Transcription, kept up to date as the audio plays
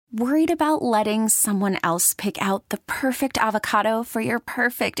Worried about letting someone else pick out the perfect avocado for your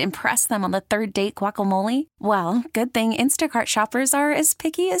perfect impress them on the third date guacamole? Well, good thing Instacart shoppers are as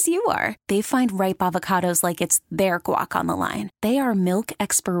picky as you are. They find ripe avocados like it's their guac on the line. They are milk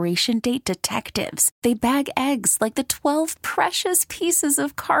expiration date detectives. They bag eggs like the 12 precious pieces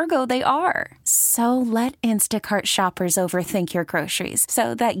of cargo they are. So let Instacart shoppers overthink your groceries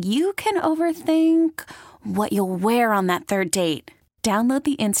so that you can overthink what you'll wear on that third date. Download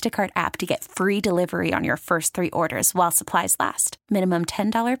the Instacart app to get free delivery on your first 3 orders while supplies last. Minimum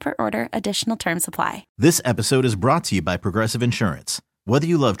 $10 per order. Additional terms apply. This episode is brought to you by Progressive Insurance. Whether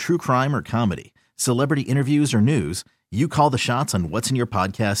you love true crime or comedy, celebrity interviews or news, you call the shots on what's in your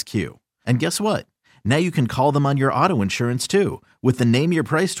podcast queue. And guess what? Now you can call them on your auto insurance too with the Name Your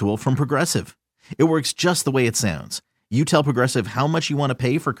Price tool from Progressive. It works just the way it sounds. You tell Progressive how much you want to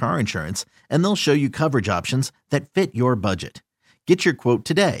pay for car insurance, and they'll show you coverage options that fit your budget. Get your quote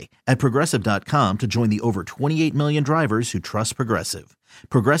today at Progressive.com to join the over 28 million drivers who trust Progressive.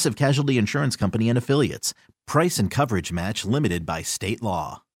 Progressive Casualty Insurance Company and Affiliates. Price and coverage match limited by state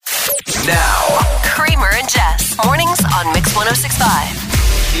law. Now, Kramer and Jess. Mornings on Mix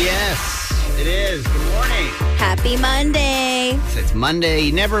 106.5. Yes, it is. Good morning. Happy Monday. It's Monday.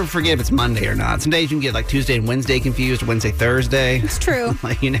 You never forget if it's Monday or not. Some days you can get like Tuesday and Wednesday confused, Wednesday, Thursday. It's true.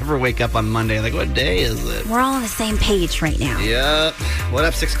 Like you never wake up on Monday like, what day is it? We're all on the same page right now. Yep. What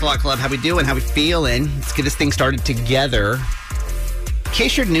up, 6 o'clock club? How we doing? How we feeling? Let's get this thing started together. In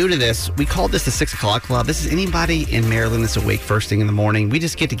case you're new to this, we called this the 6 o'clock club. This is anybody in Maryland that's awake first thing in the morning. We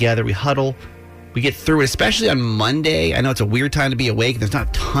just get together, we huddle, we get through it, especially on Monday. I know it's a weird time to be awake. There's not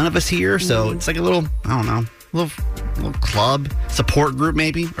a ton of us here, so it's like a little, I don't know, little club, support group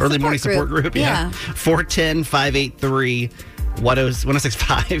maybe, early morning support group. Yeah. 410-583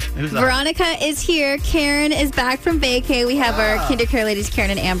 1065. Veronica is here. Karen is back from vacay. We have our kindergarten ladies,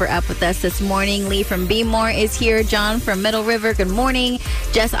 Karen and Amber, up with us this morning. Lee from Beemore is here. John from Middle River, good morning.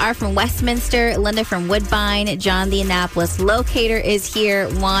 Jess R. from Westminster. Linda from Woodbine. John the Annapolis locator is here.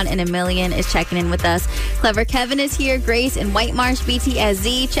 Juan and Emilian is checking in with us. Clever Kevin is here. Grace and White Marsh,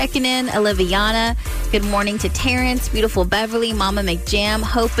 BTSZ checking in. Oliviana, good morning to Terrence. Beautiful Beverly, Mama McJam.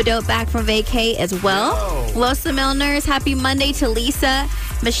 Hope-a-dope back from vacay as well. Losa Milners, happy Monday to Lisa,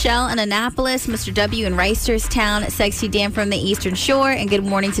 Michelle in Annapolis, Mr. W in Reisterstown, Sexy Dan from the Eastern Shore, and good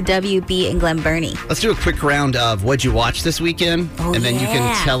morning to WB in Glen Burnie. Let's do a quick round of what'd you watch this weekend, and then you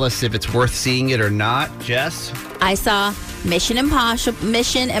can tell us if it's worth seeing it or not. Jess? I saw Mission Impossible.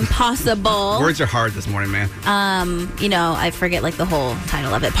 Words are hard this morning, man. I forget like the whole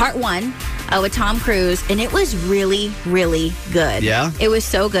title of it. Part 1 with Tom Cruise, and it was really, really good. Yeah? It was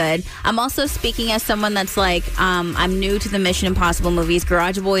so good. I'm also speaking as someone that's like, I'm new to the Mission Impossible movies.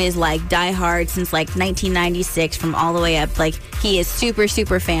 Garage Boy is like diehard since like 1996 from all the way up. Like, he is super,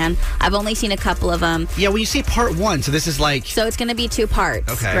 super fan. I've only seen a couple of them. Yeah, well, you see part 1, so this is like... So it's going to be 2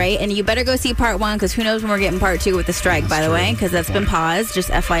 parts, okay, right? And you better go see part 1, because who knows when we're getting part 2 with the strike, by the way, because that's been paused, just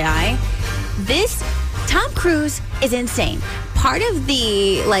FYI. This, Tom Cruise is insane. Part of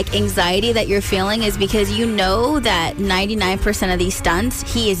the anxiety that you're feeling is because you know that 99% of these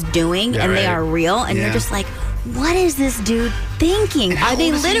stunts he is doing and they are real, and you're just like, what is this dude thinking? Are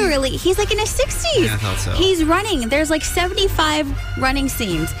they literally... He's like in his 60s. Yeah, I thought so. He's running. There's like 75 running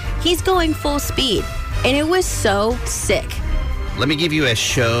scenes. He's going full speed. And it was so sick. Let me give you a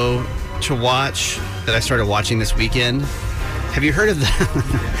show to watch that I started watching this weekend. Have you heard of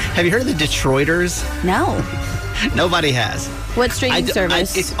the Detroiters? No. Nobody has. What streaming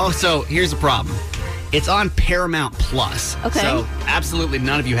service? So here's the problem. It's on Paramount Plus. Okay. So absolutely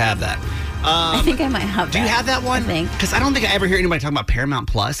none of you have that. I think I might have that. Do you have that one? I think. Because I don't think I ever hear anybody talking about Paramount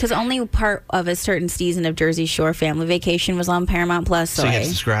Plus. Because only part of a certain season of Jersey Shore Family Vacation was on Paramount Plus. So you have to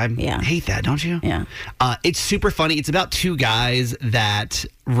subscribe? Yeah. I hate that, don't you? Yeah. It's super funny. It's about 2 guys that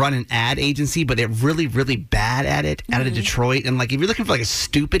run an ad agency, but they're really, really bad at it out of Detroit. And if you're looking for a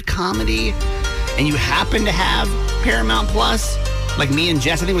stupid comedy and you happen to have Paramount Plus, like me and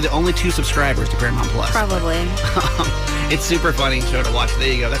Jess, I think we're the only 2 subscribers to Paramount Plus. Probably. It's super funny show to watch.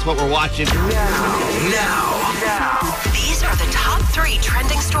 There you go. That's what we're watching. Now. These are the top 3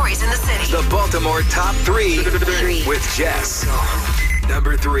 trending stories in the city. The Baltimore top 3 with Jess.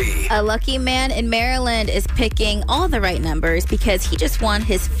 Number 3. A lucky man in Maryland is picking all the right numbers because he just won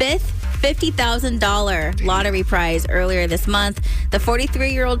his 5th $50,000 lottery prize earlier this month. The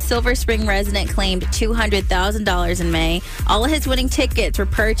 43-year-old Silver Spring resident claimed $200,000 in May. All of his winning tickets were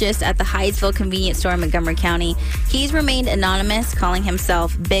purchased at the Hydesville convenience store in Montgomery County. He's remained anonymous, calling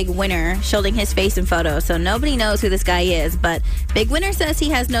himself Big Winner, shielding his face in photos, so nobody knows who this guy is. But Big Winner says he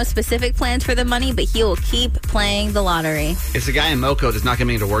has no specific plans for the money, but he will keep playing the lottery. It's a guy in Moco that's not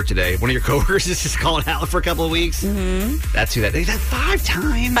coming into work today. One of your coworkers is just calling out for a couple of weeks. Mm-hmm. That's who that is. That 5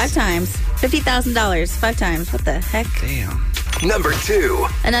 times? 5 times. $50,000. 5 times. What the heck? Damn. Number 2.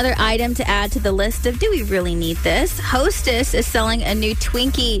 Another item to add to the list of do we really need this? Hostess is selling a new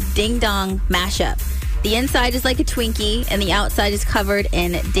Twinkie Ding Dong mashup. The inside is like a Twinkie, and the outside is covered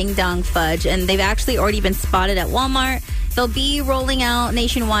in Ding Dong fudge. And they've actually already been spotted at Walmart. They'll be rolling out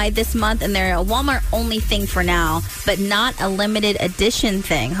nationwide this month, and they're a Walmart-only thing for now, but not a limited edition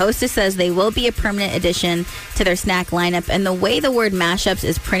thing. Hostess says they will be a permanent addition to their snack lineup, and the way the word mashups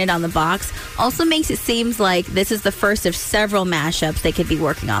is printed on the box also makes it seem like this is the first of several mashups they could be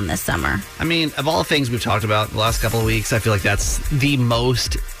working on this summer. I mean, of all the things we've talked about the last couple of weeks, I feel like that's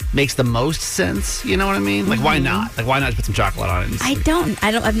makes the most sense. You know what I mean? Like, why not? Like, why not put some chocolate on it?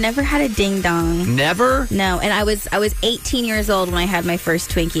 I've never had a Ding Dong. Never? No, and I was 18 years old when I had my first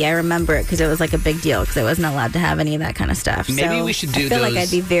Twinkie. I remember it because it was like a big deal because I wasn't allowed to have any of that kind of stuff. Maybe we should do those. I feel like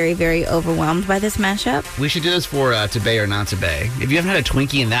I'd be very, very overwhelmed by this mashup. We should do this for To Bay or Not To Bay. If you haven't had a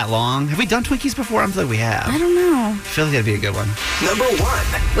Twinkie in that long, have we done Twinkies before? I feel like we have. I don't know. I feel like that'd be a good one. Number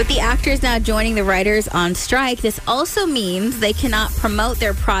 1. With the actors now joining the writers on strike, this also means they cannot promote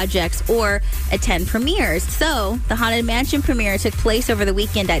their projects or attend premieres. So, the Haunted Mansion premiere took place over the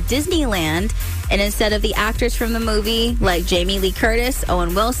weekend at Disneyland, and instead of the actors from the movie, like Jamie Lee Curtis,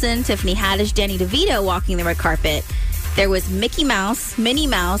 Owen Wilson, Tiffany Haddish, Danny DeVito walking the red carpet, there was Mickey Mouse, Minnie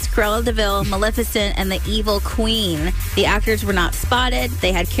Mouse, Cruella de Vil, Maleficent, and the Evil Queen. The actors were not spotted.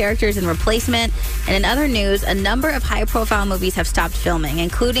 They had characters in replacement. And in other news, a number of high-profile movies have stopped filming,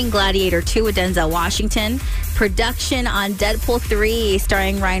 including Gladiator 2 with Denzel Washington, production on Deadpool 3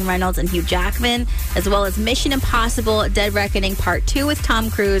 starring Ryan Reynolds and Hugh Jackman, as well as Mission Impossible Dead Reckoning Part 2 with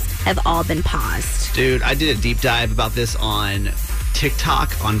Tom Cruise have all been paused. Dude, I did a deep dive about this on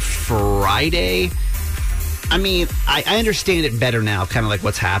TikTok on Friday. I mean, I understand it better now, kind of like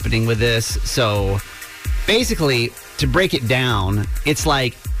what's happening with this. So basically, to break it down, it's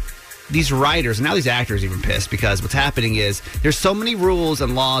like these writers, and now these actors are even pissed because what's happening is there's so many rules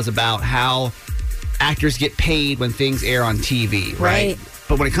and laws about how actors get paid when things air on TV, right?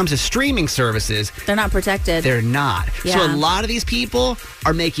 But when it comes to streaming services, they're not protected. They're not. Yeah. So a lot of these people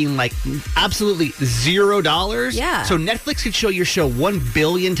are making like absolutely $0. Yeah. So Netflix could show your show 1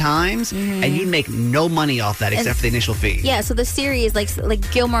 billion times and you'd make no money off that except for the initial fee. Yeah. So the series,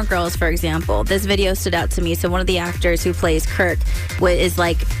 like Gilmore Girls, for example, this video stood out to me. So one of the actors who plays Kirk was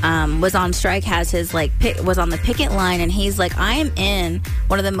on strike, was on the picket line, and he's like, I am in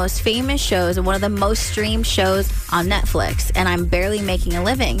one of the most famous shows and one of the most streamed shows on Netflix, and I'm barely making a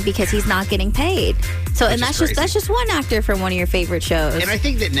living because he's not getting paid. So, and that's just one actor from one of your favorite shows. And I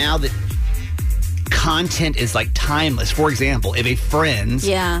think that now that content is like timeless. For example, if a Friends,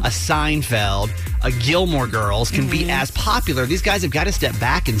 a Seinfeld, a Gilmore Girls can be as popular, these guys have got to step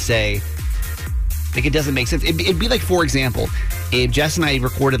back and say, like, it doesn't make sense. It'd be like, for example, if Jess and I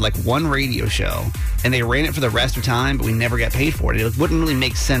recorded like one radio show and they ran it for the rest of time, but we never got paid for it, it wouldn't really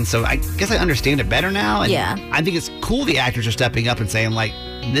make sense. So I guess I understand it better now. And I think it's cool the actors are stepping up and saying, like,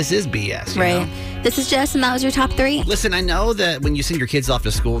 this is BS. You know? This is Jess, and that was your top 3. Listen, I know that when you send your kids off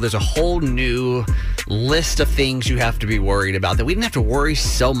to school, there's a whole new list of things you have to be worried about that we didn't have to worry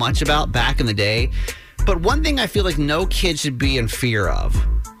so much about back in the day. But one thing I feel like no kid should be in fear of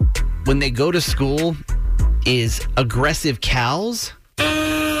when they go to school is aggressive cows.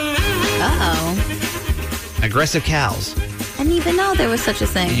 Uh-oh. Aggressive cows. I didn't even know there was such a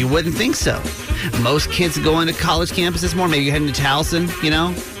thing. You wouldn't think so. Most kids going to college campuses more, maybe you're heading to Towson,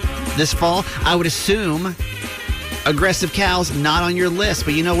 this fall. I would assume aggressive cows not on your list,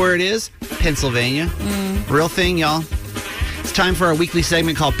 but you know where it is? Pennsylvania. Real thing, y'all. It's time for our weekly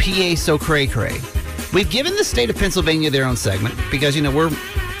segment called PA So Cray Cray. We've given the state of Pennsylvania their own segment because, we're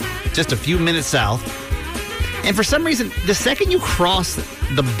just a few minutes south. And for some reason, the second you cross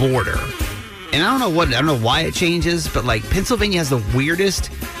the border, and I don't know why it changes, but like Pennsylvania has the weirdest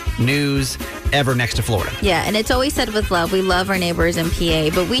news ever next to Florida. Yeah, and it's always said with love. We love our neighbors in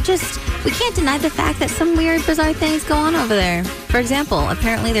PA, but we can't deny the fact that some weird, bizarre things go on over there. For example,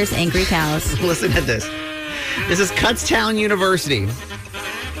 apparently there's angry cows. Listen to this. This is Kutztown University.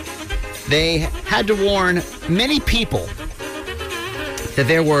 They had to warn many people that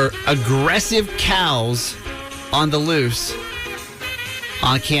there were aggressive cows on the loose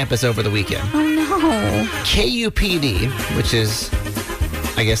on campus over the weekend. Oh, no. KUPD, which is,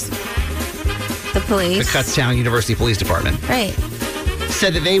 I guess, The police. the Kutztown University Police Department, Right.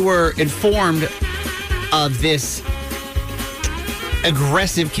 said that they were informed of this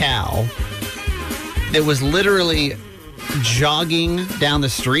aggressive cow that was literally jogging down the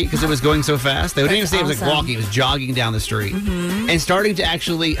street because it was going so fast. They didn't even say it was like walking. It was jogging down the street and starting to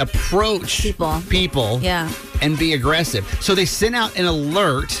actually approach people Yeah. and be aggressive. So they sent out an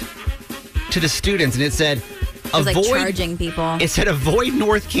alert to the students, and it said, It was like charging people. It said avoid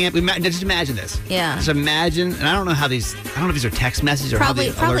North Camp. Just imagine this. Yeah. Just imagine, and I don't know if these are text messages or Probably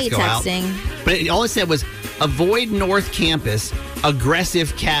how these alerts go texting. out. But all it said was avoid North Campus,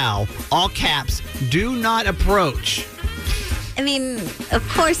 aggressive cow, all caps, do not approach. I mean, of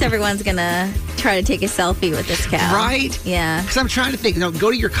course everyone's going to try to take a selfie with this cow. Right? Yeah. Because I'm trying to think,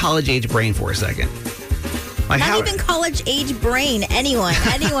 go to your college age brain for a second. Like Not even college age brain. Anyone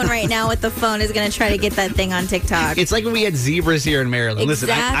right now with the phone is going to try to get that thing on TikTok. It's like when we had zebras here in Maryland.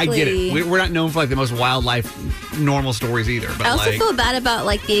 Exactly. Listen, I get it. We're not known for like the most wildlife normal stories either. But I also feel bad about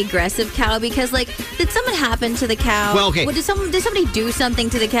like the aggressive cow because like, did something happen to the cow? Well, okay. Did somebody do something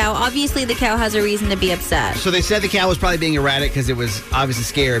to the cow? Obviously, the cow has a reason to be upset. So they said the cow was probably being erratic because it was obviously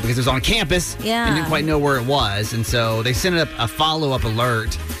scared because it was on campus and didn't quite know where it was. And so they sent up a follow-up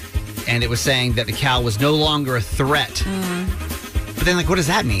alert, and it was saying that the cow was no longer a threat. But then, like, what does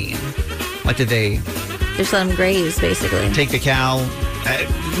that mean? Like, did they just let them graze, basically? Take the cow?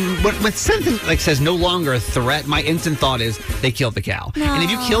 When something like says no longer a threat, my instant thought is they killed the cow. No. And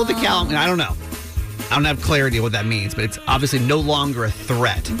if you killed the cow, I don't know. I don't have clarity of what that means, but it's obviously no longer a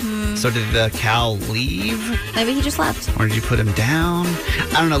threat. So did the cow leave? Maybe he just left. Or did you put him down?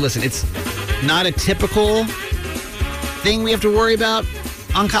 I don't know. Listen, it's not a typical thing we have to worry about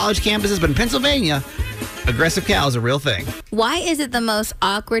on college campuses, but in Pennsylvania, aggressive cow is a real thing. Why is it the most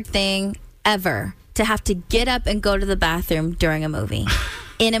awkward thing ever to have to get up and go to the bathroom during a movie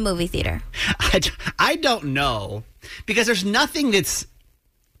in a movie theater? I don't know, because there's nothing that's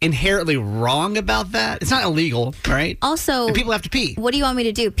inherently wrong about that. It's not illegal, right? Also, and people have to pee. What do you want me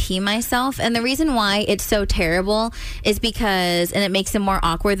to do? Pee myself? And the reason why it's so terrible is because, and it makes it more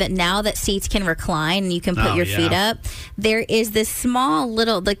awkward, that now that seats can recline and you can put your feet up, there is this small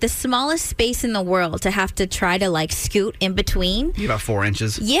little, like the smallest space in the world to have to try to like scoot in between. You're about 4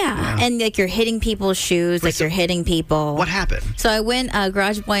 inches. Yeah. And like you're hitting people's shoes, you're hitting people. What happened? So I went,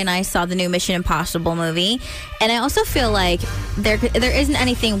 Garage Boy and I saw the new Mission Impossible movie. And I also feel like there isn't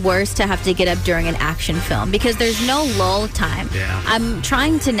anything worse to have to get up during an action film because there's no lull time. Yeah. I'm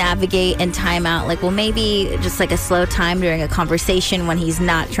trying to navigate and time out, like, well, maybe just like a slow time during a conversation when he's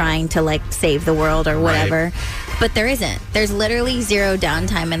not trying to like save the world or whatever. Right. But there isn't. There's literally zero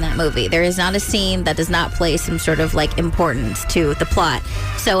downtime in that movie. There is not a scene that does not play some sort of like importance to the plot.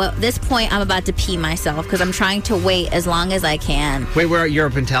 So at this point, I'm about to pee myself because I'm trying to wait as long as I can. Wait, where you're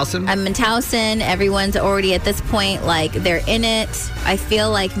up in Towson? I'm in Towson. Everyone's already at this point, like, they're in it. I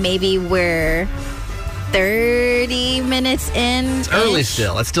feel like maybe we're 30 minutes in. It's early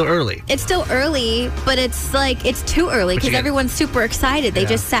still. It's still early. It's still early, but it's like, it's too early because everyone's super excited. They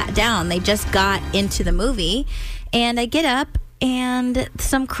just sat down. They just got into the movie. And I get up and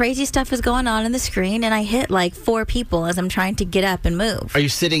some crazy stuff is going on in the screen and I hit like 4 people as I'm trying to get up and move. Are you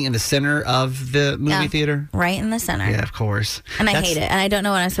sitting in the center of the movie theater? Right in the center. Yeah, of course. And I hate it. And I don't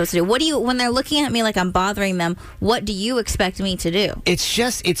know what I'm supposed to do. When they're looking at me like I'm bothering them, what do you expect me to do? It's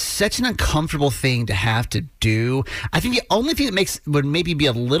such an uncomfortable thing to have to do. I think the only thing that would maybe be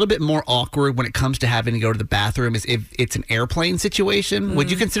a little bit more awkward when it comes to having to go to the bathroom is if it's an airplane situation. Would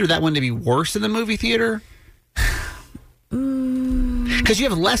you consider that one to be worse in the movie theater? Because you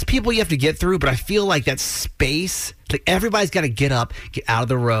have less people you have to get through, but I feel like that space, like everybody's got to get up, get out of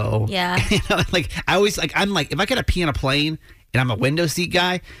the row. Yeah. Like I always I'm like, if I got to pee on a plane and I'm a window seat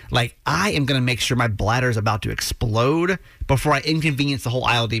guy, like I am going to make sure my bladder is about to explode before I inconvenience the whole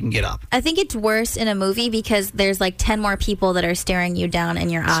aisle to even get up. I think it's worse in a movie because there's like 10 more people that are staring you down in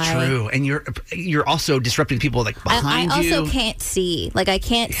your eye. It's true. And you're also disrupting people like behind you. I also can't see. Like I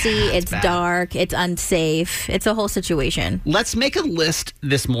can't see. It's dark. It's unsafe. It's a whole situation. Let's make a list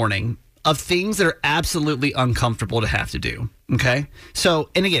this morning of things that are absolutely uncomfortable to have to do. Okay? So,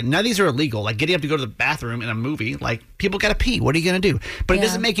 and again, none of these are illegal. Like getting up to go to the bathroom in a movie, like people got to pee. What are you going to do? But it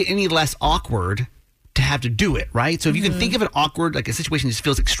doesn't make it any less awkward to have to do it, right? So if you can think of an awkward, like a situation that just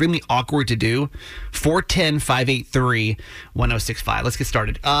feels extremely awkward to do, 410-583-1065. Let's get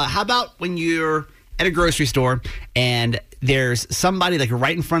started. How about when you're at a grocery store and there's somebody like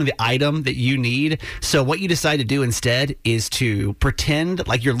right in front of the item that you need. So what you decide to do instead is to pretend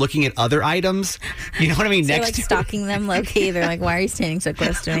like you're looking at other items. You know what I mean? So next, stalking them low key. They're like, "Why are you standing so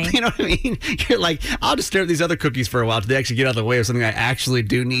close to me?" You know what I mean? You're like, "I'll just stare at these other cookies for a while till they actually get out of the way of something I actually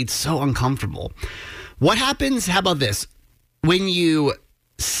do need." So uncomfortable. What happens? How about this? When you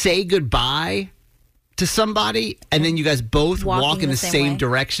say goodbye to somebody and then you guys both walk in the same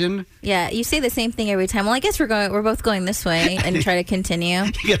direction. Yeah, you say the same thing every time. Well, I guess we're both going this way, and try to continue.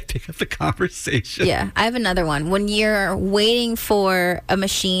 You got to pick up the conversation. Yeah, I have another one. When you're waiting for a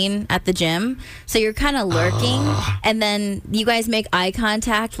machine at the gym, so you're kind of lurking, and then you guys make eye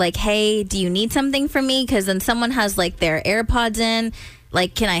contact, like, "Hey, do you need something from me?" Because then someone has like their AirPods in.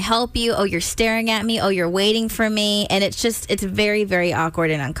 Like, "Can I help you?" "Oh, you're staring at me." "Oh, you're waiting for me." And it's very, very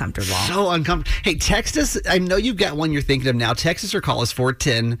awkward and uncomfortable. So uncomfortable. Hey, text us. I know you've got one you're thinking of now. Text us or call us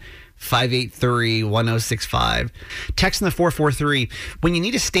 410-583-1065. Text in the 443. When you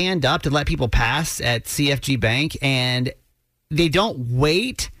need to stand up to let people pass at CFG Bank and they don't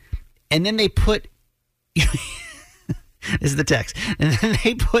wait, and then they put... This is the text. And then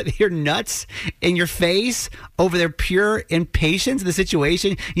they put your nuts in your face over their pure impatience in the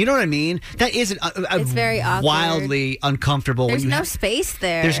situation. You know what I mean? That is it's very awkward. Wildly uncomfortable. There's no space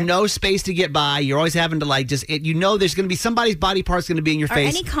there. There's no space to get by. You're always having to there's going to be somebody's body part's going to be in your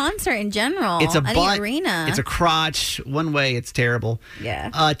face. Any concert in general. It's a butt. Arena. It's a crotch. One way. It's terrible.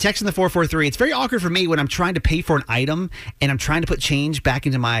 Yeah. Text in the 443. It's very awkward for me when I'm trying to pay for an item and I'm trying to put change back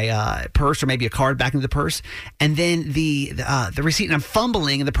into my purse or maybe a card back into the purse. And then the receipt, and I'm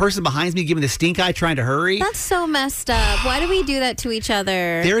fumbling, and the person behind me giving the stink eye trying to hurry. That's so messed up. Why do we do that to each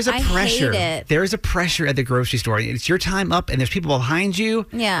other? There is a pressure. I hate it. There is a pressure at the grocery store. It's your time up, and there's people behind you.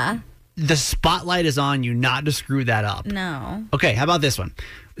 Yeah. The spotlight is on you not to screw that up. No. Okay, how about this one?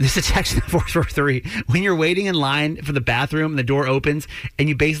 This is a text in 443. When you're waiting in line for the bathroom and the door opens and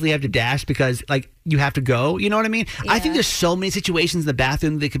you basically have to dash because, you have to go. You know what I mean? Yeah. I think there's so many situations in the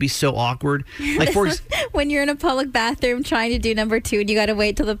bathroom that could be so awkward. Like when you're in a public bathroom trying to do number 2 and you got to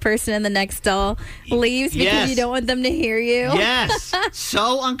wait till the person in the next stall leaves because you don't want them to hear you. Yes.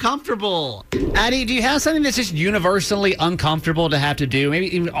 So uncomfortable. Addie, do you have something that's just universally uncomfortable to have to do?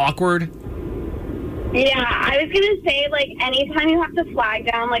 Maybe even awkward? Yeah, I was going to say, anytime you have to flag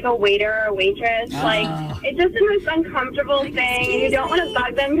down, a waiter or a waitress, it's just the most uncomfortable thing. You don't want to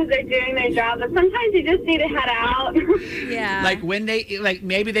bug them because they're doing their job, but sometimes you just need to head out. Yeah. When they,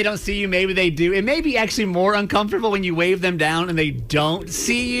 maybe they don't see you, maybe they do. It may be actually more uncomfortable when you wave them down and they don't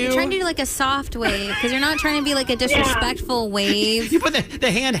see you. You're trying to do, a soft wave because you're not trying to be, a disrespectful wave. You put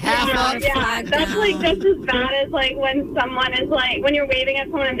the hand half up. Yeah, that's, just as bad as, when someone is, when you're waving at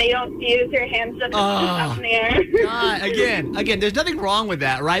someone and they don't see you, so your hand's just up in the air. God, again, there's nothing wrong with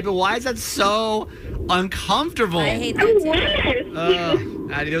that, right? But why is that so uncomfortable? I hate that too.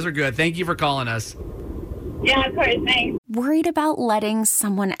 Addie, those are good. Thank you for calling us. Yeah, of course. Thanks. Worried about letting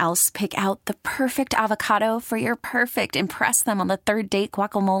someone else pick out the perfect avocado for your perfect impress them on the third date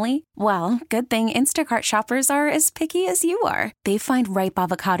guacamole? Well, good thing Instacart shoppers are as picky as you are. They find ripe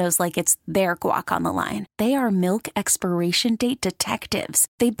avocados like it's their guac on the line. They are milk expiration date detectives.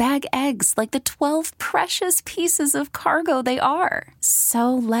 They bag eggs like the 12 precious pieces of cargo they are.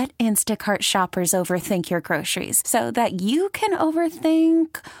 So let Instacart shoppers overthink your groceries so that you can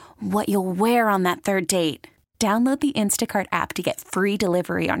overthink what you'll wear on that third date. Download the Instacart app to get free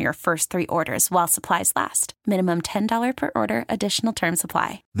delivery on your first 3 orders while supplies last. Minimum $10 per order. Additional terms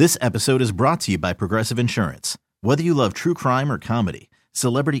apply. This episode is brought to you by Progressive Insurance. Whether you love true crime or comedy,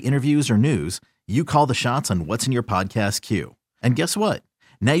 celebrity interviews or news, you call the shots on what's in your podcast queue. And guess what?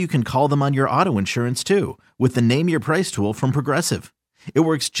 Now you can call them on your auto insurance too with the Name Your Price tool from Progressive. It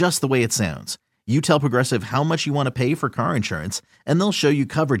works just the way it sounds. You tell Progressive how much you want to pay for car insurance, and they'll show you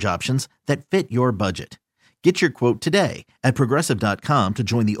coverage options that fit your budget. Get your quote today at Progressive.com to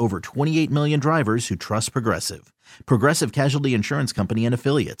join the over 28 million drivers who trust Progressive. Progressive Casualty Insurance Company and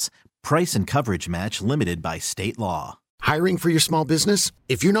Affiliates. Price and coverage match limited by state law. Hiring for your small business?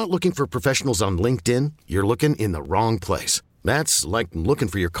 If you're not looking for professionals on LinkedIn, you're looking in the wrong place. That's like looking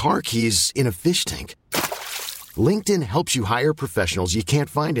for your car keys in a fish tank. LinkedIn helps you hire professionals you can't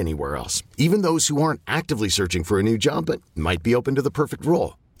find anywhere else, even those who aren't actively searching for a new job but might be open to the perfect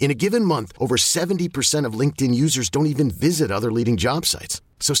role. In a given month, over 70% of LinkedIn users don't even visit other leading job sites.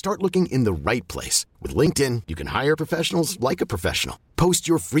 So start looking in the right place. With LinkedIn, you can hire professionals like a professional. Post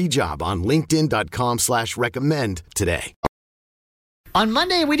your free job on linkedin.com/recommend today. On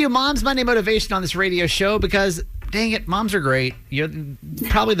Monday, we do Mom's Monday Motivation on this radio show because dang it, moms are great. You're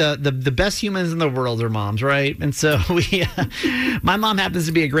probably the best humans in the world are moms, right? And so my mom happens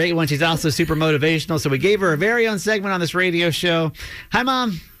to be a great one. She's also super motivational. So we gave her a very own segment on this radio show. Hi,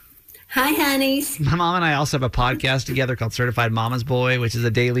 Mom. Hi, honeys. My mom and I also have a podcast together called Certified Mama's Boy, which is a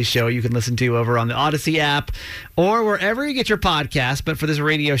daily show you can listen to over on the Odyssey app or wherever you get your podcast. But for this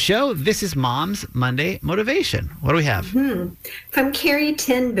radio show, this is Mom's Monday Motivation. What do we have? From Carrie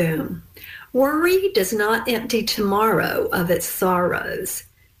Ten Boom. Worry does not empty tomorrow of its sorrows.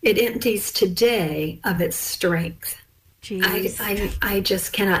 It empties today of its strength. I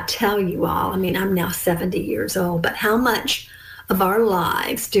just cannot tell you all. I mean, I'm now 70 years old, but how much of our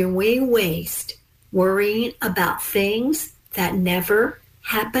lives do we waste worrying about things that never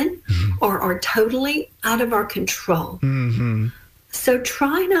happen or are totally out of our control? So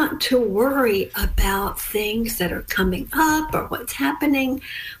try not to worry about things that are coming up or what's happening,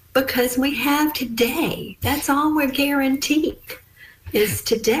 because we have today. That's all we're guaranteed is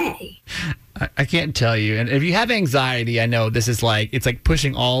today. I can't tell you. And if you have anxiety, I know this is it's like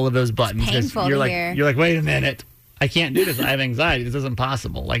pushing all of those buttons. It's painful you're to like, hear. You're like, wait a minute. I can't do this. I have anxiety. This isn't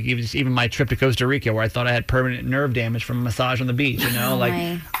possible. Like even my trip to Costa Rica, where I thought I had permanent nerve damage from a massage on the beach.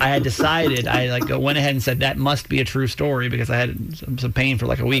 I had decided. I went ahead and said that must be a true story because I had some pain for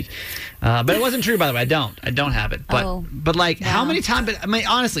like a week. But it wasn't true, by the way. I don't have it. But how many times? But I mean,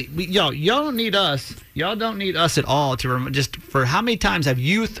 honestly, y'all don't need us. Y'all don't need us at all to just for how many times have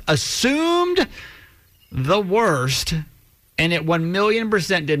you assumed the worst, and it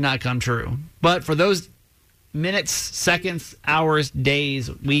 1,000,000% did not come true. But for those minutes, seconds, hours,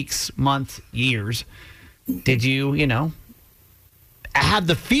 days, weeks, months, years, did you have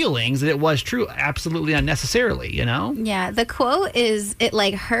the feelings that it was true absolutely unnecessarily, Yeah, the quote is, it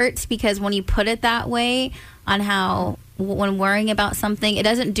hurts because when you put it that way on how when worrying about something, it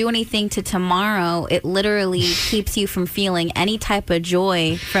doesn't do anything to tomorrow. It literally keeps you from feeling any type of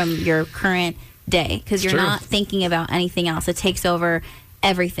joy from your current day because you're not thinking about anything else. It takes over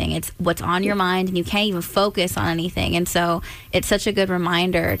everything. It's what's on your mind, and you can't even focus on anything. And so it's such a good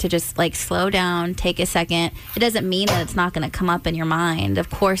reminder to just slow down, take a second. It doesn't mean that it's not going to come up in your mind. Of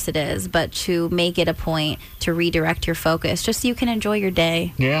course it is, but to make it a point to redirect your focus just so you can enjoy your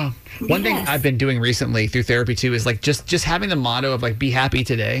day. Yeah. One thing I've been doing recently through therapy too is just having the motto of be happy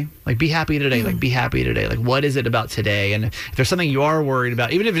today. Be happy today. Be happy today. What is it about today? And if there's something you are worried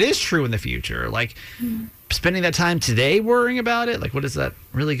about, even if it is true in the future, spending that time today worrying about it, what is that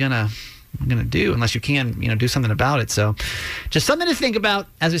really gonna do unless you can do something about it? So just something to think about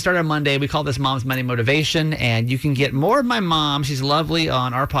as we start on Monday. We call this Mom's Monday Motivation, and you can get more of my mom, she's lovely,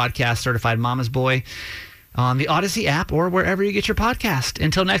 on our podcast Certified Mama's Boy on the Odyssey app or wherever you get your podcast.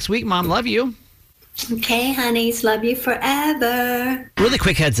 Until next week, Mom, love you. Okay, honeys, love you forever. Really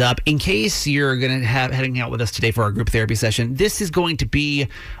quick heads up, in case you're going to heading out with us today for our group therapy session, this is going to be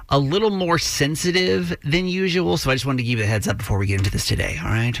a little more sensitive than usual, so I just wanted to give you the heads up before we get into this today, all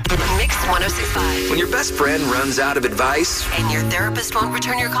right? Mix 106.5. When your best friend runs out of advice, and your therapist won't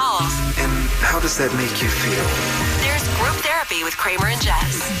return your calls. And how does that make you feel? There's group therapy with Kramer and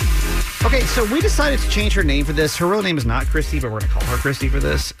Jess. Okay, so we decided to change her name for this. Her real name is not Chrissy, but we're going to call her Chrissy for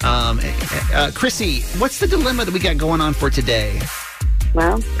this. Chrissy, what's the dilemma that we got going on for today?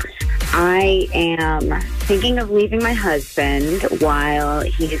 Well, I am thinking of leaving my husband while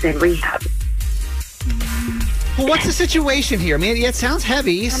he's in rehab. Well, what's the situation here? I mean, it sounds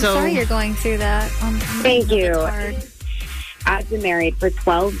heavy. I'm sorry you're going through that. Thank you. I've been married for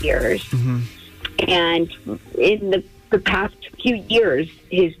 12 years, and in the past few years,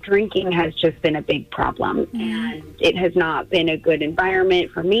 his drinking has just been a big problem, and it has not been a good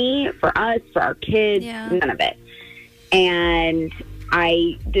environment for me, for us, for our kids, none of it. And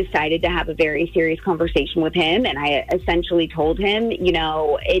I decided to have a very serious conversation with him, and I essentially told him,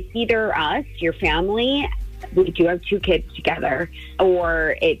 it's either us, your family, we do have 2 kids together,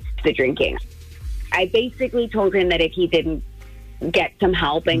 or it's the drinking. I basically told him that if he didn't get some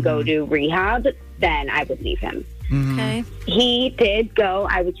help and go to rehab, then I would leave him. Okay. He did go.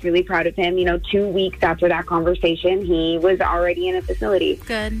 I was really proud of him. 2 weeks after that conversation, he was already in a facility.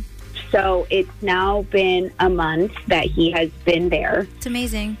 Good. So it's now been a month that he has been there. It's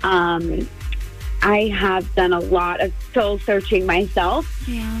amazing. I have done a lot of soul searching myself,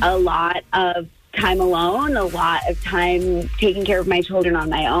 a lot of time alone, a lot of time taking care of my children on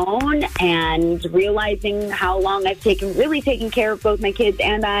my own, and realizing how long I've really taken care of both my kids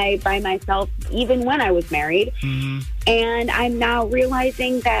and I by myself, even when I was married. And I'm now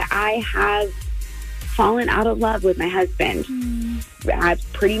realizing that I have fallen out of love with my husband. I've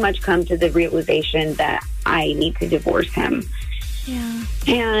pretty much come to the realization that I need to divorce him. Yeah.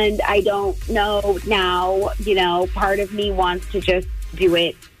 And I don't know now, part of me wants to just do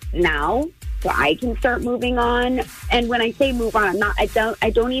it now so I can start moving on. And when I say move on,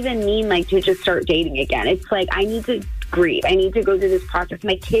 I don't even mean like to just start dating again. It's like I need to grieve. I need to go through this process.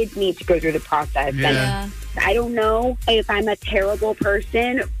 My kids need to go through the process. Yeah. And I don't know if I'm a terrible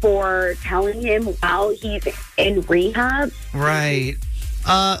person for telling him while he's in rehab. Right.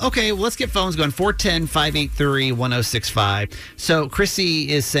 Okay, well, let's get phones going. 410-583-1065. So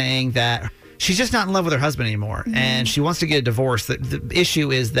Chrissy is saying that she's just not in love with her husband anymore, and she wants to get a divorce. The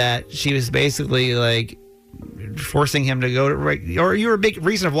issue is that she was basically like forcing him to go to, or you were a big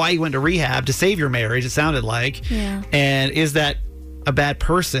reason of why he went to rehab to save your marriage, it sounded like. Yeah. And is that a bad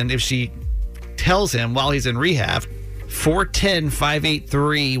person if she tells him while he's in rehab?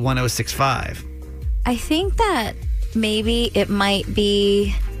 410-583-1065. I think that maybe it might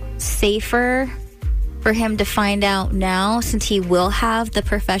be safer for him to find out now, since he will have the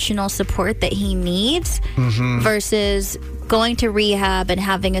professional support that he needs, versus going to rehab and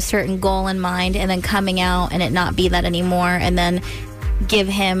having a certain goal in mind and then coming out and it not be that anymore, and then give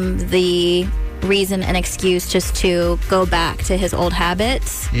him the reason and excuse just to go back to his old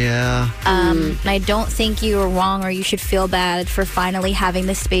habits. Yeah. And I don't think you are wrong or you should feel bad for finally having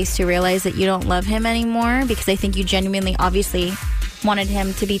the space to realize that you don't love him anymore, because I think you genuinely, obviously, wanted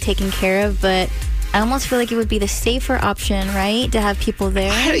him to be taken care of, but I almost feel like it would be the safer option, right? To have people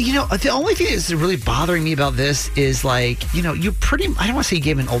there. The only thing that's really bothering me about this is I don't want to say you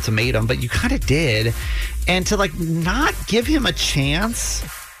gave him an ultimatum, but you kind of did. And to not give him a chance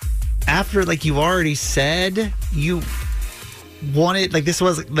after you already said you wanted, this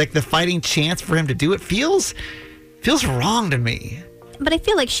was the fighting chance for him to do it, feels wrong to me. But I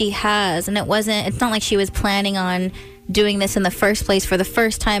feel like she has, and it's not like she was planning on doing this in the first place for the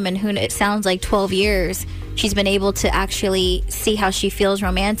first time in it sounds like 12 years. She's been able to actually see how she feels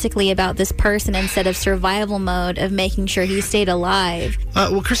romantically about this person instead of survival mode of making sure he stayed alive.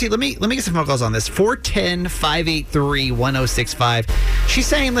 Well, Chrissy, let me get some phone calls on this. 410-583-1065. She's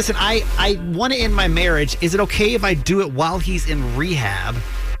saying, listen, I want to end my marriage. Is it okay if I do it while he's in rehab?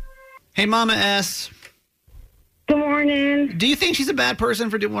 Hey, Mama S. Good morning. Do you think she's a bad person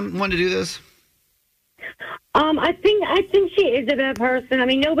for wanting to do this? I think she is a bad person. I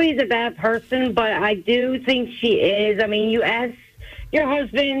mean, nobody's a bad person, but I do think she is. I mean, you ask your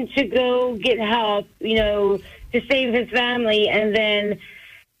husband to go get help, to save his family, and then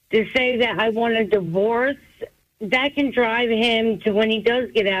to say that I want a divorce, that can drive him to, when he does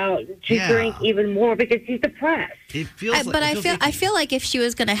get out, to drink even more because he's depressed. I feel like if she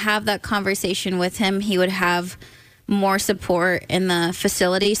was going to have that conversation with him, he would have more support in the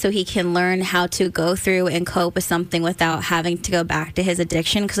facility so he can learn how to go through and cope with something without having to go back to his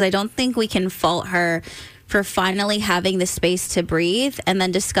addiction. Because I don't think we can fault her for finally having the space to breathe and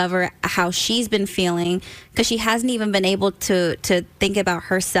then discover how she's been feeling, because she hasn't even been able to think about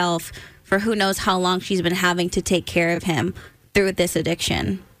herself for who knows how long she's been having to take care of him through this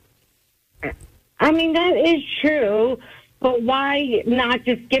addiction. I mean, that is true. But why not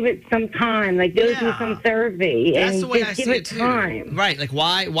just give it some time? Go through some therapy and just give it time. Right.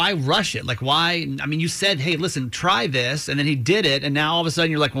 Why rush it? Why? I mean, you said, hey, listen, try this. And then he did it. And now all of a sudden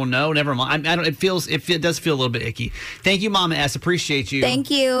you're like, well, no, never mind. It does feel a little bit icky. Thank you, Mama S. Appreciate you.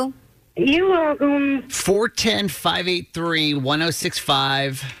 Thank you. You're welcome.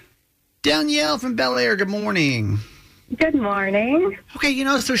 410-583-1065. Danielle from Bel Air, good morning. Good morning. Okay,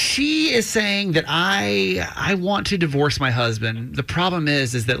 so she is saying that I want to divorce my husband. The problem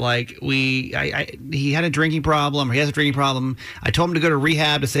is that he had a drinking problem, or he has a drinking problem. I told him to go to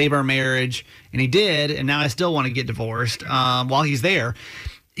rehab to save our marriage, and he did, and now I still want to get divorced while he's there.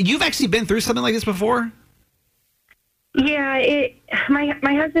 You've actually been through something like this before? Yeah,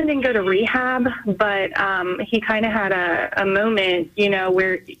 my husband didn't go to rehab, but he kind of had a moment,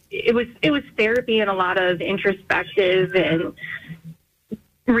 where it was therapy and a lot of introspective and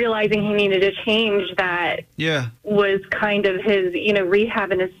realizing he needed a change that was kind of his,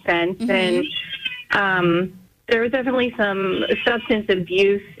 rehab in a sense. Mm-hmm. And there was definitely some substance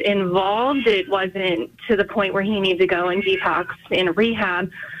abuse involved. It wasn't to the point where he needed to go and detox in rehab.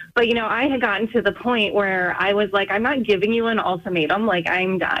 But, I had gotten to the point where I was like, I'm not giving you an ultimatum.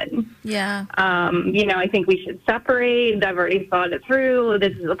 I'm done. Yeah. I think we should separate. I've already thought it through.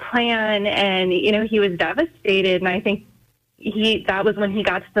 This is a plan. And, he was devastated. And I think that was when he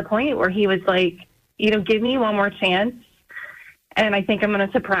got to the point where he was like, give me one more chance. And I think I'm going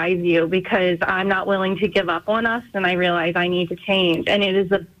to surprise you because I'm not willing to give up on us. And I realize I need to change. And it is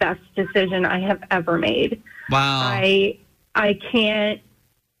the best decision I have ever made. Wow. I can't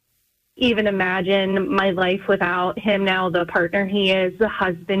even imagine my life without him now, the partner he is, the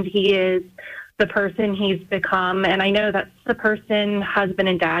husband he is, the person he's become. And I know that's the person, husband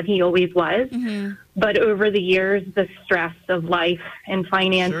and dad he always was. Mm-hmm. But over the years, the stress of life and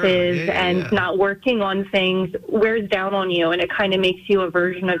finances and not working on things wears down on you. And it kind of makes you a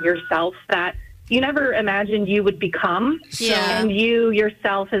version of yourself that you never imagined you would become. Yeah. And you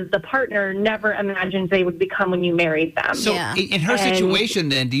yourself as the partner never imagined they would become when you married them. So in her situation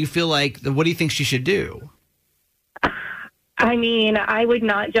then, do you feel like, what do you think she should do? I mean, I would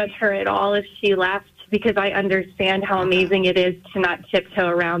not judge her at all if she left, because I understand how amazing it is to not tiptoe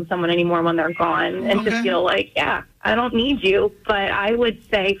around someone anymore when they're gone and to feel like, yeah, I don't need you. But I would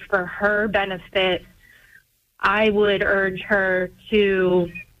say for her benefit, I would urge her to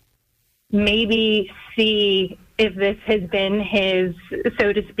maybe see if this has been his,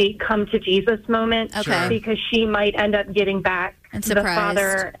 so to speak, come to Jesus moment. Okay. Because she might end up getting back the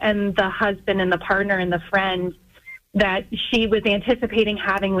father and the husband and the partner and the friend that she was anticipating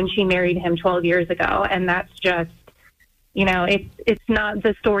having when she married him 12 years ago. And that's just, it's not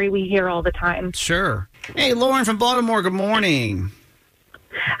the story we hear all the time. Sure. Hey, Lauren from Baltimore, good morning.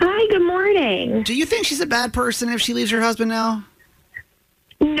 Hi, good morning. Do you think she's a bad person if she leaves her husband now?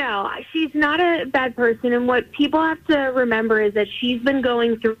 No, she's not a bad person. And what people have to remember is that she's been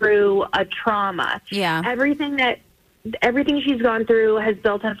going through a trauma. Yeah. Everything she's gone through has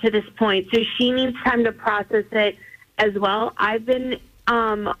built up to this point. So she needs time to process it as well. I've been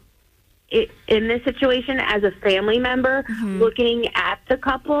in this situation as a family member, looking at the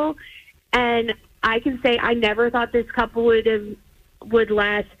couple, and I can say I never thought this couple would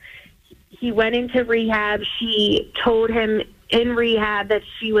last. He went into rehab. She told him in rehab that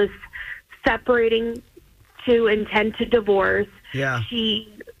she was separating to intend to divorce. Yeah. He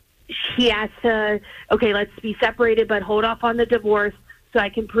asked her, okay, let's be separated, but hold off on the divorce so I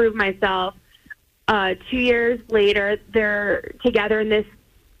can prove myself. 2 years later, they're together, and this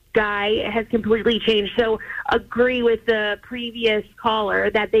guy has completely changed. So agree with the previous caller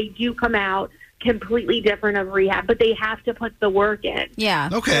that they do come out completely different of rehab, but they have to put the work in. Yeah.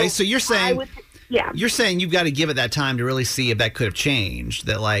 Okay, so you're saying... Yeah. You're saying you've got to give it that time to really see if that could have changed.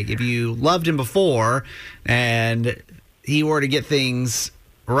 That, like, if you loved him before and he were to get things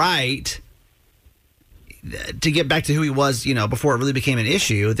right to get back to who he was, before it really became an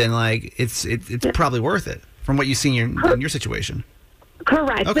issue, then, like, it's probably worth it from what you see in your situation.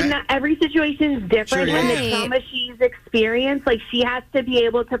 Correct. Okay. But not every situation is different. Sure, and yeah. the trauma she's experienced, like, she has to be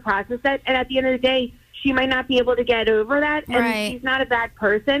able to process it. And at the end of the day, she might not be able to get over that, and she's not a bad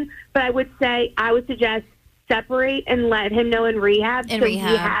person. But I would suggest separate and let him know in rehab he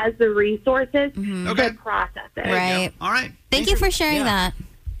has the resources to process it. Right. All right. Thank you for sharing that.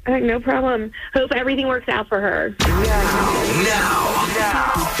 All right, no problem. Hope everything works out for her. Now,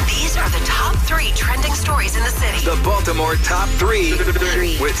 These are the top 3 trending stories in the city. the Baltimore Top 3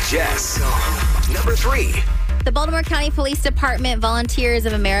 with Jess. Number 3. The Baltimore County Police Department, Volunteers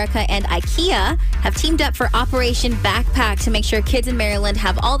of America, and IKEA have teamed up for Operation Backpack to make sure kids in Maryland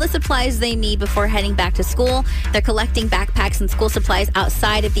have all the supplies they need before heading back to school. They're collecting backpacks and school supplies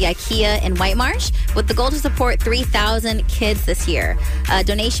outside of the IKEA in White Marsh with the goal to support 3,000 kids this year.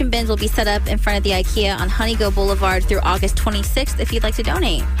 Donation bins will be set up in front of the IKEA on Honeygo Boulevard through August 26th if you'd like to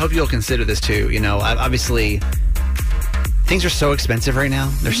donate. Hope you'll consider this too. Obviously, things are so expensive right now.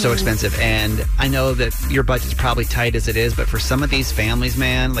 They're so expensive. And I know that your budget's probably tight as it is, but for some of these families,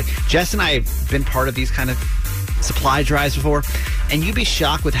 man, like Jess and I have been part of these kind of supply drives before, and you'd be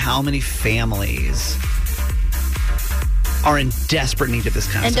shocked with how many families are in desperate need of this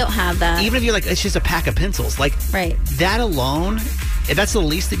kind of stuff. And don't have that. Even if you're like, it's just a pack of pencils. Like, that alone, if that's the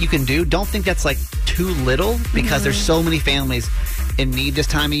least that you can do, don't think that's like too little, because there's so many families in need this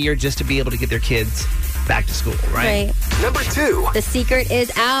time of year just to be able to get their kids back to school, right? Number 2. The secret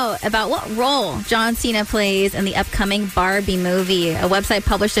is out about what role John Cena plays in the upcoming Barbie movie. A website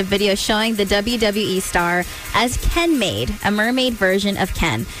published a video showing the WWE star as Ken Maid, a mermaid version of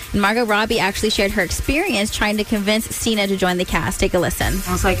Ken. And Margot Robbie actually shared her experience trying to convince Cena to join the cast. Take a listen.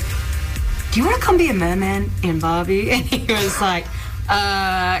 I was like, do you want to come be a merman in Barbie? And he was like,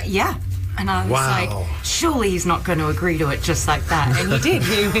 yeah. And I was like, surely he's not going to agree to it just like that. And he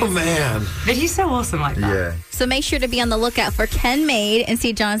did. Oh, man. But he's so awesome like that. Yeah. So make sure to be on the lookout for Ken Maid and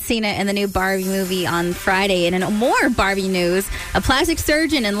see John Cena in the new Barbie movie on Friday. And in more Barbie news, a plastic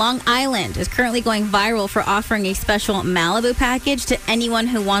surgeon in Long Island is currently going viral for offering a special Malibu package to anyone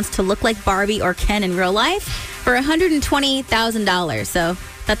who wants to look like Barbie or Ken in real life for $120,000. So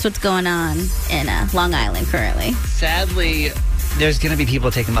that's what's going on in Long Island currently. Sadly, there's going to be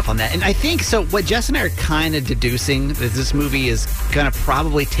people taking him up on that. And I think, so what Jess and I are kind of deducing is this movie is going to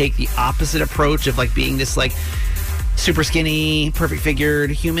probably take the opposite approach of like being this like super skinny, perfect figured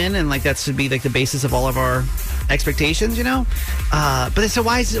human. And like that should be like the basis of all of our expectations, you know? But so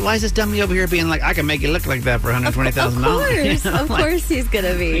why is this dummy over here being like, I can make it look like that for $120,000? Of course he's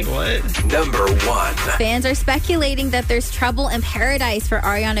gonna be. What? Number 1. Fans are speculating that there's trouble in paradise for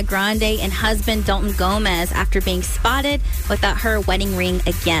Ariana Grande and husband Dalton Gomez after being spotted without her wedding ring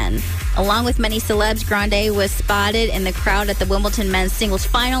again. Along with many celebs, Grande was spotted in the crowd at the Wimbledon men's singles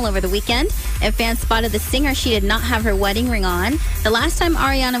final over the weekend, and fans spotted the singer. She did not have her wedding ring on. The last time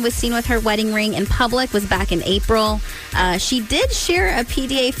Ariana was seen with her wedding ring in public was back in April. She did share a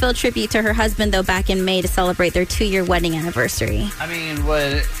PDA-filled tribute to her husband, though, back in May to celebrate their 2-year wedding anniversary. I mean,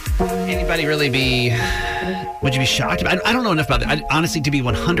 would anybody really would you be shocked? I don't know enough about it. Honestly, to be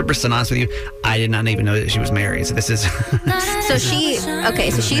 100% honest with you, I did not even know that she was married. So this is...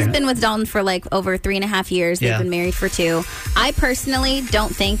 she's been with Dalton for like over 3.5 years. They've been married for 2. I personally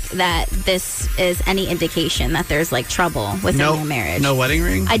don't think that this is any indication that there's like trouble within their marriage. No wedding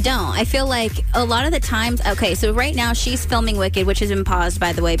ring? I don't. I feel like a lot of the times, so right now she's filming Wicked, which has been paused,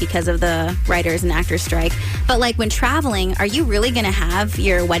 by the way, because of the writers and actors strike. But like when traveling, are you really going to have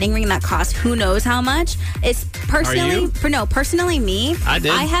your wedding ring that costs who knows how much? It's personally me. I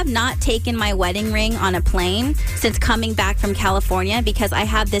did. I have not taken my wedding ring on a plane since coming back from California because I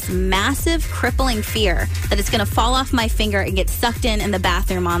have this massive crippling fear that it's going to fall off my finger and get sucked in the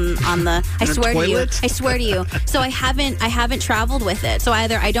bathroom on the I swear to you. So I haven't traveled with it. So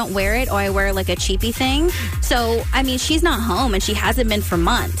either I don't wear it or I wear like a cheapy thing. So I mean, she's not home and she hasn't been for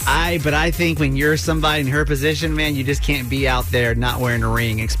months. But I think when you're somebody in her position, man, you just can't be out there not wearing a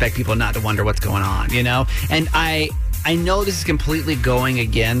ring and expect people not to wonder what's going on, you know? And I know this is completely going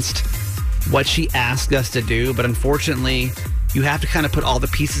against what she asked us to do, but unfortunately, you have to kind of put all the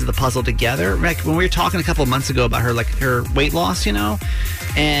pieces of the puzzle together. Like when we were talking a couple of months ago about her weight loss, you know?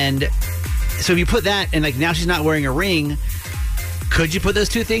 And so if you put that and like now she's not wearing a ring, could you put those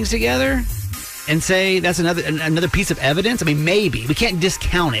two things together and say that's another piece of evidence? I mean, maybe. We can't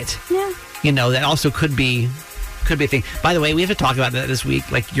discount it. Yeah. You know, that also could be a thing. By the way, we have to talk about that this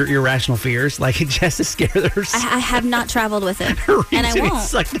week, like your irrational fears. Like Jess is scared of her. I have not traveled with it. And I won't.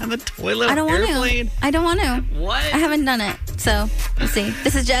 Sucked down the toilet. I don't want to. I don't want to. What? I haven't done it. So, let's see.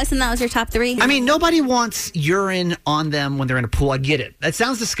 This is Jess, and that was your top 3. I mean, nobody wants urine on them when they're in a pool. I get it. That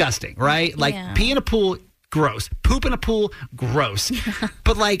sounds disgusting, right? Like, pee in a pool, gross. Poop in a pool, gross.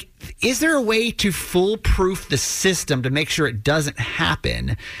 But, like, is there a way to foolproof the system to make sure it doesn't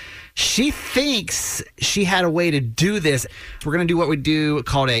happen? She thinks she had a way to do this. We're going to do what we do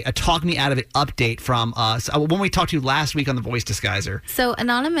called a Talk Me Out of It update from when we talked to you last week on The Voice Disguiser. So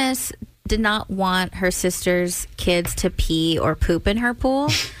Anonymous did not want her sister's kids to pee or poop in her pool.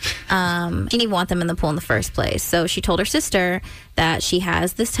 She didn't even want them in the pool in the first place. So she told her sister that she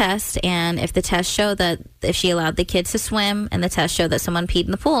has this test, and if the test showed that if she allowed the kids to swim and the test showed that someone peed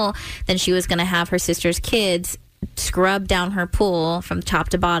in the pool, then she was going to have her sister's kids scrub down her pool from top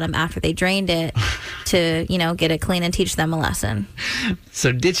to bottom after they drained it to, get it clean and teach them a lesson.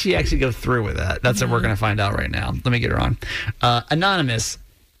 So did she actually go through with that? That's what we're going to find out right now. Let me get her on. Anonymous.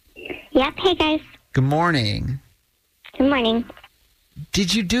 Yep. Hey, guys. Good morning. Good morning.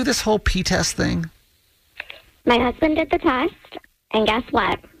 Did you do this whole pee test thing? My husband did the test, and guess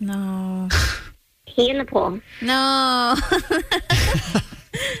what? No. Pee in the pool. No.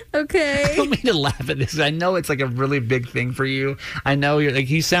 Okay. I don't mean to laugh at this. I know it's like a really big thing for you. I know you're like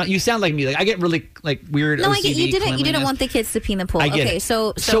you sound like me. Like I get really like weird. No, OCD I get you didn't want the kids to pee in the pool. I get okay, it.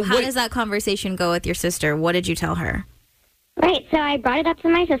 so how does that conversation go with your sister? What did you tell her? Right. So I brought it up to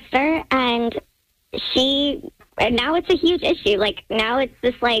my sister, and now it's a huge issue. Like now it's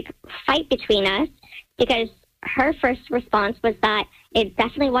this like fight between us because her first response was that it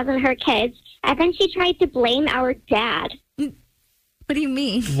definitely wasn't her kids, and then she tried to blame our dad. What do you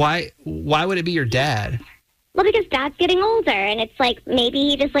mean? Why would it be your dad? Well, because Dad's getting older, and it's like maybe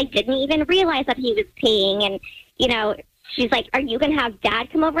he just like didn't even realize that he was peeing, and she's like, "Are you gonna have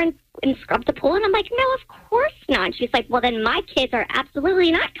Dad come over and scrub the pool?" And I'm like, "No, of course not." And she's like, "Well, then my kids are absolutely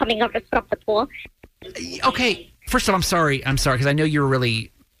not coming over to scrub the pool." Okay, first of all, I'm sorry because I know you're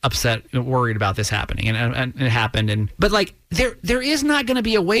really upset and worried about this happening, and it happened, but like there is not going to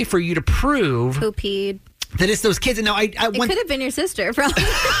be a way for you to prove who peed. That it's those kids. And now it could have been your sister, probably.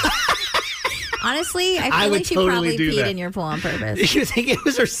 Honestly, I feel like she probably peed in your pool on purpose. You think it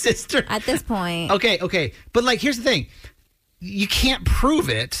was her sister? At this point. Okay. But like, here's the thing. You can't prove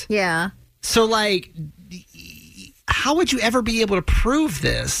it. Yeah. So like, how would you ever be able to prove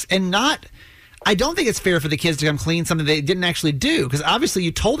this and not... I don't think it's fair for the kids to come clean something they didn't actually do, because obviously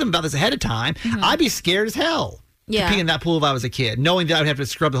you told them about this ahead of time. Mm-hmm. I'd be scared as hell to pee in that pool if I was a kid, knowing that I would have to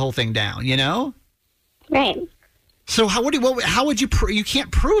scrub the whole thing down, you know? Right. So how would you you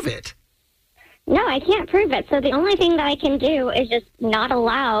can't prove it? No, I can't prove it. So the only thing that I can do is just not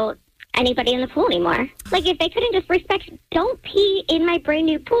allow anybody in the pool anymore. Like, if they couldn't just respect, don't pee in my brand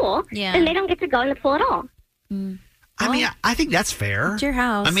new pool, then they don't get to go in the pool at all. I mean, I think that's fair. It's your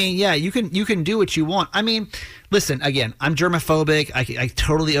house. I mean, yeah, you can do what you want. I mean, listen, again, I'm germophobic. I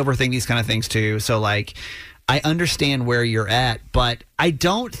totally overthink these kind of things too. So, like, I understand where you're at, but I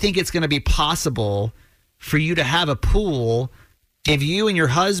don't think it's going to be possible for you to have a pool if you and your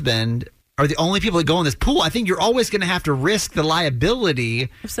husband are the only people that go in this pool. I think you're always going to have to risk the liability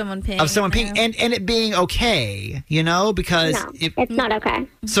of someone peeing and it being okay, you know, because it's not okay.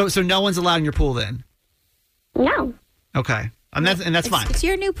 So no one's allowed in your pool then? No. Okay. And that's fine. It's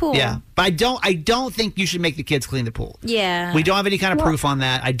your new pool. Yeah. But I don't think you should make the kids clean the pool. Yeah. We don't have any kind of proof on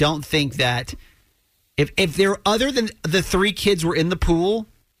that. I don't think that if there other than the 3 kids were in the pool,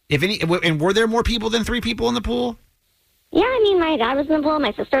 and were there more people than 3 people in the pool? Yeah, I mean, my dad was in the pool,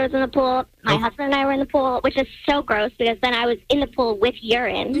 my sister was in the pool, my husband and I were in the pool, which is so gross because then I was in the pool with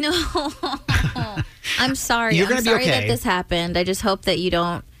urine. No. I'm sorry. You're gonna be okay. That this happened. I just hope that you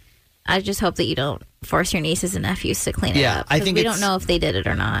don't force your nieces and nephews to clean it up. I think we don't know if they did it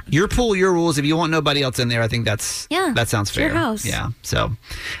or not. Your pool, your rules. If you want nobody else in there, I think that sounds fair. It's your house. Yeah. So,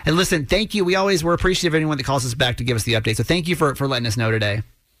 and listen, thank you. We're appreciative of anyone that calls us back to give us the update. So thank you for letting us know today.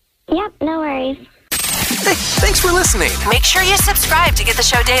 Yep, no worries. Hey, thanks for listening. Make sure you subscribe to get the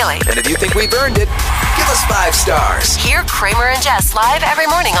show daily. And if you think we've earned it, give us 5 stars. Hear Kramer and Jess live every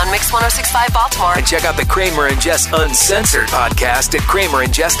morning on Mix 106.5 Baltimore. And check out the Kramer and Jess Uncensored podcast at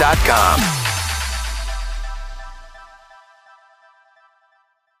kramerandjess.com.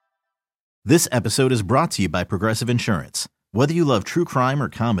 This episode is brought to you by Progressive Insurance. Whether you love true crime or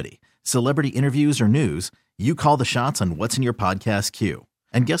comedy, celebrity interviews or news, you call the shots on what's in your podcast queue.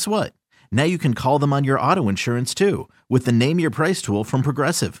 And guess what? Now you can call them on your auto insurance too with the Name Your Price tool from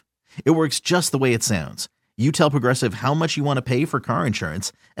Progressive. It works just the way it sounds. You tell Progressive how much you want to pay for car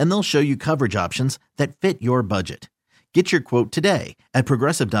insurance, and they'll show you coverage options that fit your budget. Get your quote today at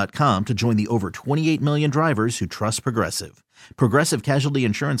Progressive.com to join the over 28 million drivers who trust Progressive. Progressive Casualty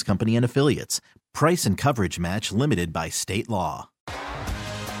Insurance Company and Affiliates. Price and coverage match limited by state law.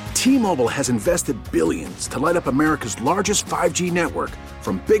 T-Mobile has invested billions to light up America's largest 5G network,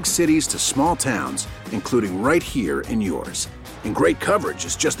 from big cities to small towns, including right here in yours. And great coverage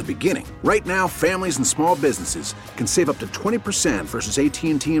is just the beginning. Right now, families and small businesses can save up to 20% versus AT&T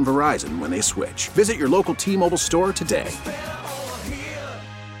and Verizon when they switch. Visit your local T-Mobile store today.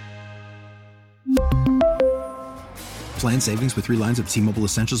 Plan savings with 3 lines of T-Mobile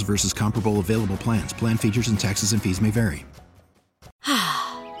Essentials versus comparable available plans. Plan features and taxes and fees may vary.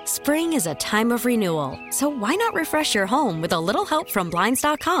 Spring is a time of renewal, so why not refresh your home with a little help from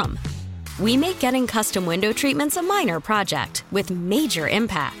Blinds.com? We make getting custom window treatments a minor project with major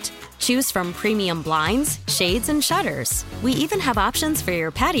impact. Choose from premium blinds, shades, and shutters. We even have options for your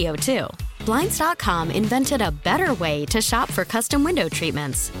patio, too. Blinds.com invented a better way to shop for custom window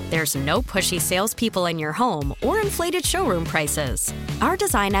treatments. There's no pushy salespeople in your home or inflated showroom prices. Our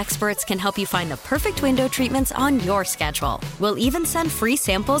design experts can help you find the perfect window treatments on your schedule. We'll even send free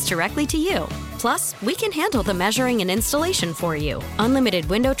samples directly to you. Plus, we can handle the measuring and installation for you. Unlimited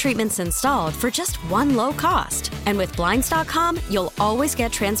window treatments installed for just one low cost. And with Blinds.com, you'll always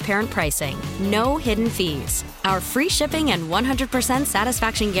get transparent pricing. No hidden fees. Our free shipping and 100%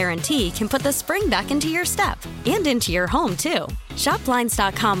 satisfaction guarantee can put the spring back into your step and into your home, too. Shop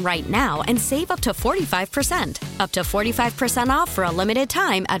Blinds.com right now and save up to 45%. Up to 45% off for a limited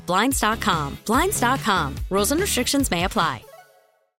time at Blinds.com. Blinds.com. Rules and restrictions may apply.